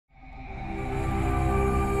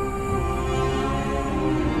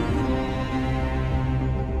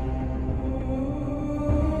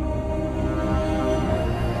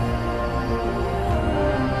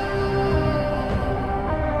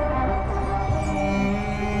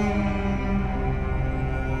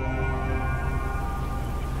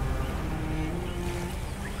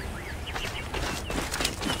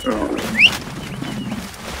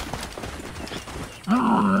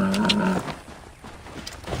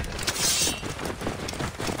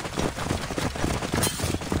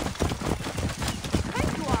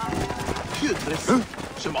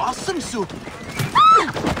Some awesome soup.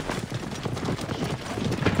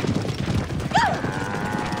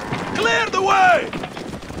 Clear the way!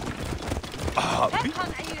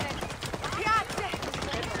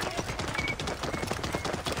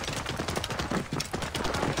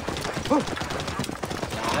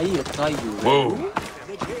 Whoa.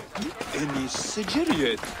 Any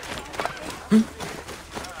سجريت.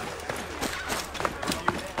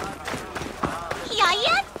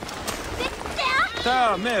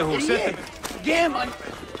 تا ما هو سهل.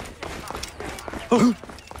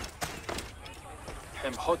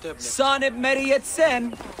 صانب مريت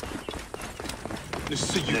سن.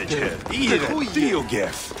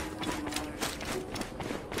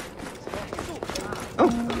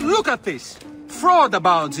 Look at this. Fraud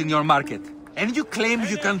abounds in your market. And you claim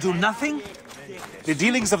you can do nothing? The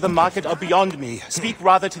dealings of the market are beyond me. Speak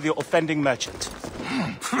rather to the offending merchant.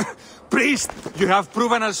 Priest, you have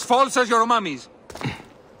proven as false as your mummies.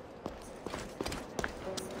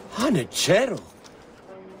 Hanachero.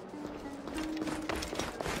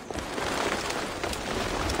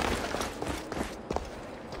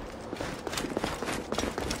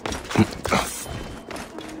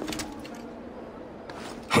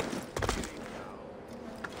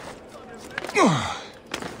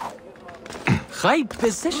 High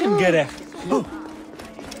position gerecht.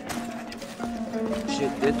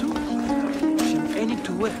 شدته شمعيني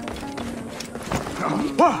توه.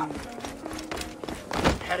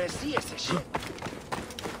 هرسية سشي.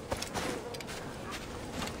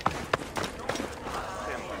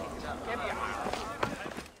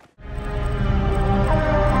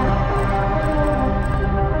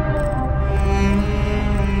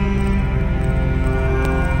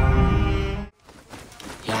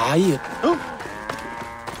 يا عيط.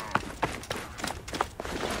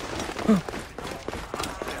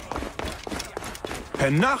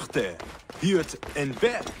 Pennachte huurt een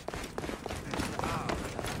berg.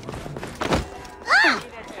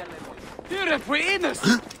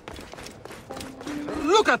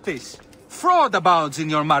 Look at this. Fraud abounds in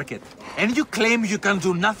your market. And you claim you can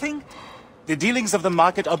do nothing? The dealings of the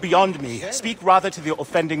market are beyond me. Speak rather to the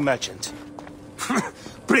offending merchant.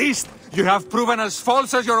 Priest, you have proven as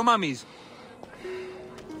false as your mummies.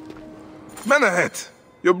 Man ahead.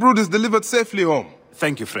 Your brood is delivered safely home.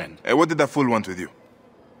 Thank you, friend. What did that fool want with you?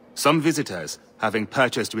 Some visitors, having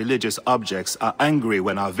purchased religious objects, are angry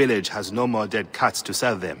when our village has no more dead cats to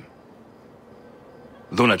sell them.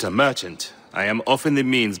 Though not a merchant, I am often the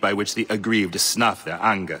means by which the aggrieved snuff their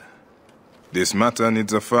anger. This matter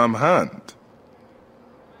needs a firm hand.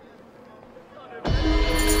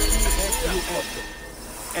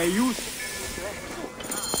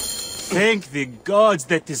 Thank the gods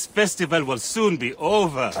that this festival will soon be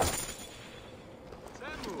over.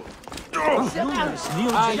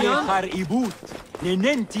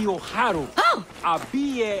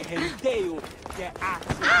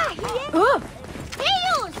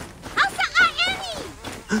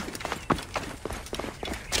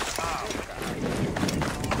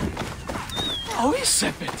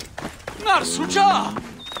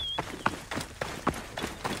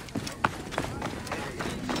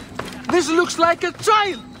 This looks like a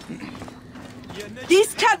child.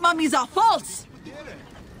 These cat mummies are false.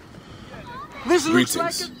 This looks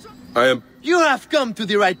like Greetings. a... I am... You have come to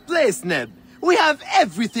the right place, Neb. We have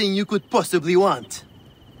everything you could possibly want.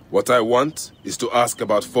 What I want is to ask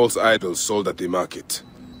about false idols sold at the market.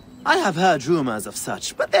 I have heard rumors of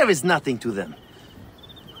such, but there is nothing to them.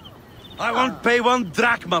 I won't pay 1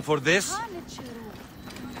 drachma for this.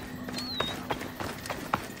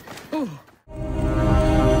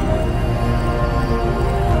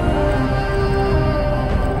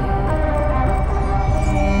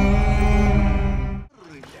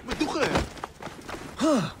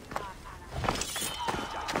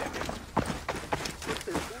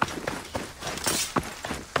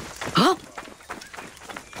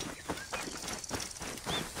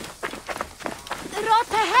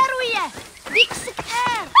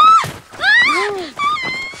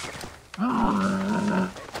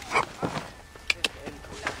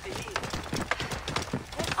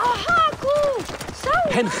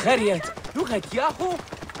 هنخريت لغة ياهو.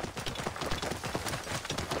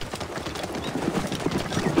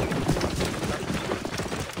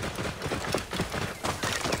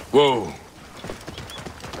 Whoa.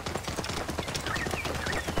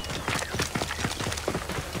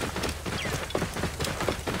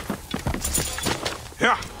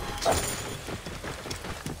 Yeah.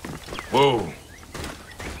 Whoa.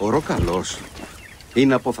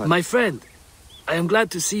 My friend, I am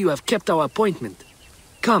glad to see you have kept our appointment.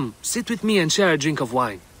 Come, sit with me and share a drink of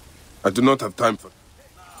wine. I do not have time for...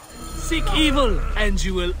 Seek evil, and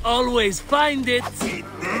you will always find it.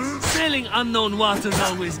 Sailing unknown waters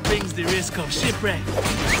always brings the risk of shipwreck.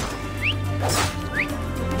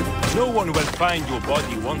 No one will find your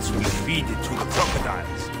body once we feed it to the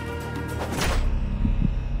crocodiles.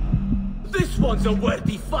 This one's a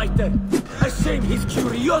worthy fighter. A shame his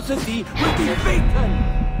curiosity will be fatal.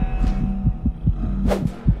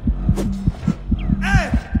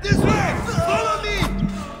 Hey! This way! Follow me!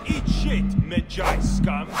 Eat shit, Medjai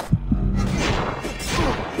scum.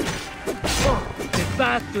 The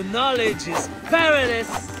path to knowledge is perilous.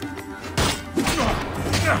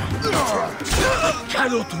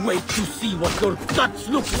 Cannot wait to see what your guts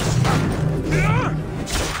look like.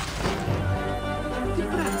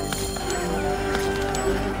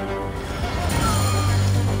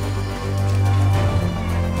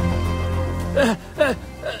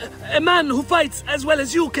 A man who fights as well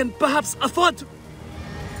as you can perhaps afford to...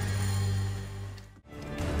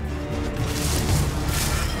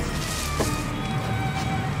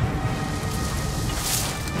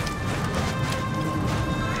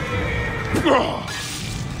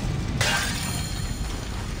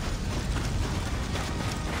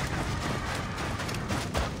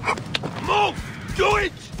 Move! Do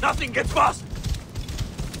it! Nothing gets past!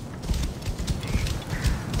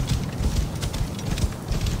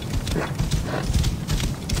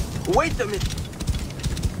 Wait a minute.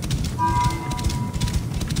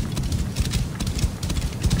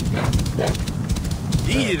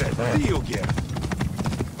 Dire, Dioger.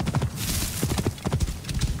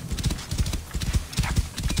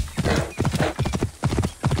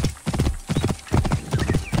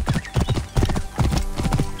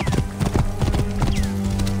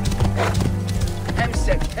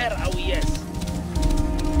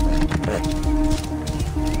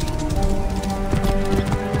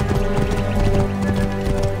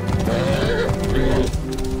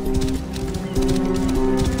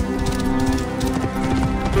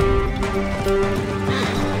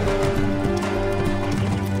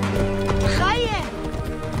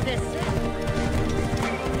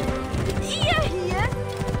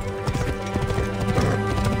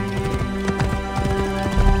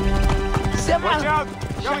 Watch out!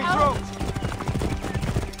 Coming through!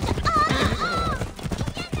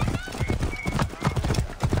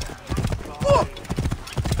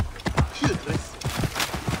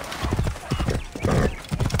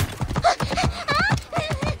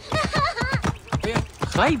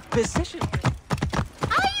 High position.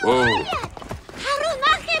 Whoa.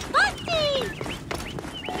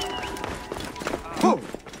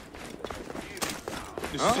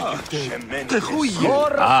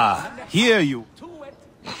 Ah, hear you.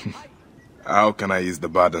 How can I ease the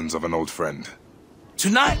burdens of an old friend?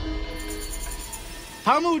 Tonight,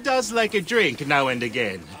 Hamu does like a drink now and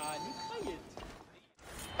again.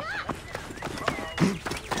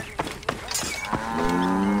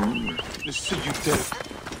 Let's see you dead.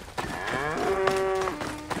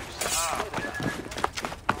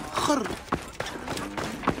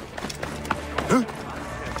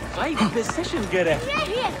 High position, Gere.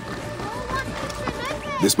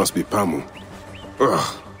 This must be Pamu.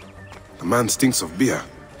 Ugh. The man stinks of beer.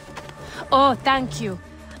 Oh, thank you.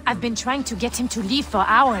 I've been trying to get him to leave for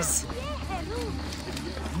hours.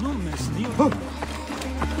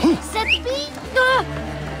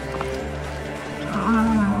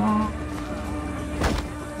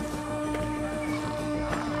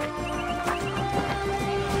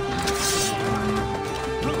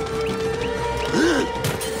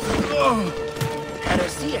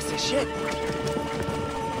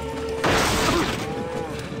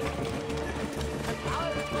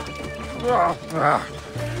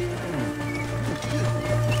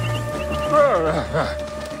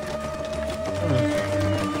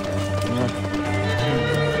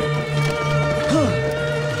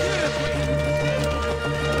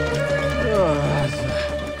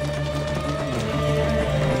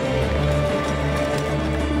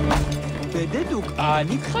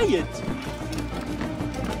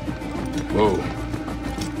 Whoa.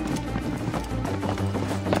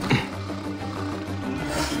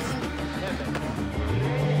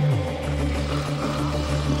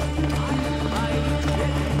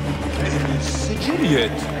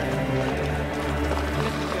 Idiot.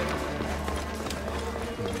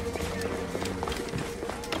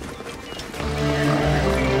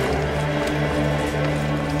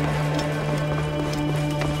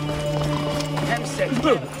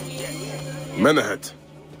 Menahet.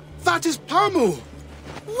 That is Pamu!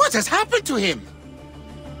 What has happened to him?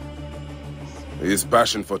 His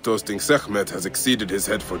passion for toasting Sekhmet has exceeded his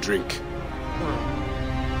head for drink.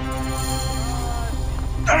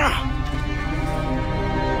 Ah!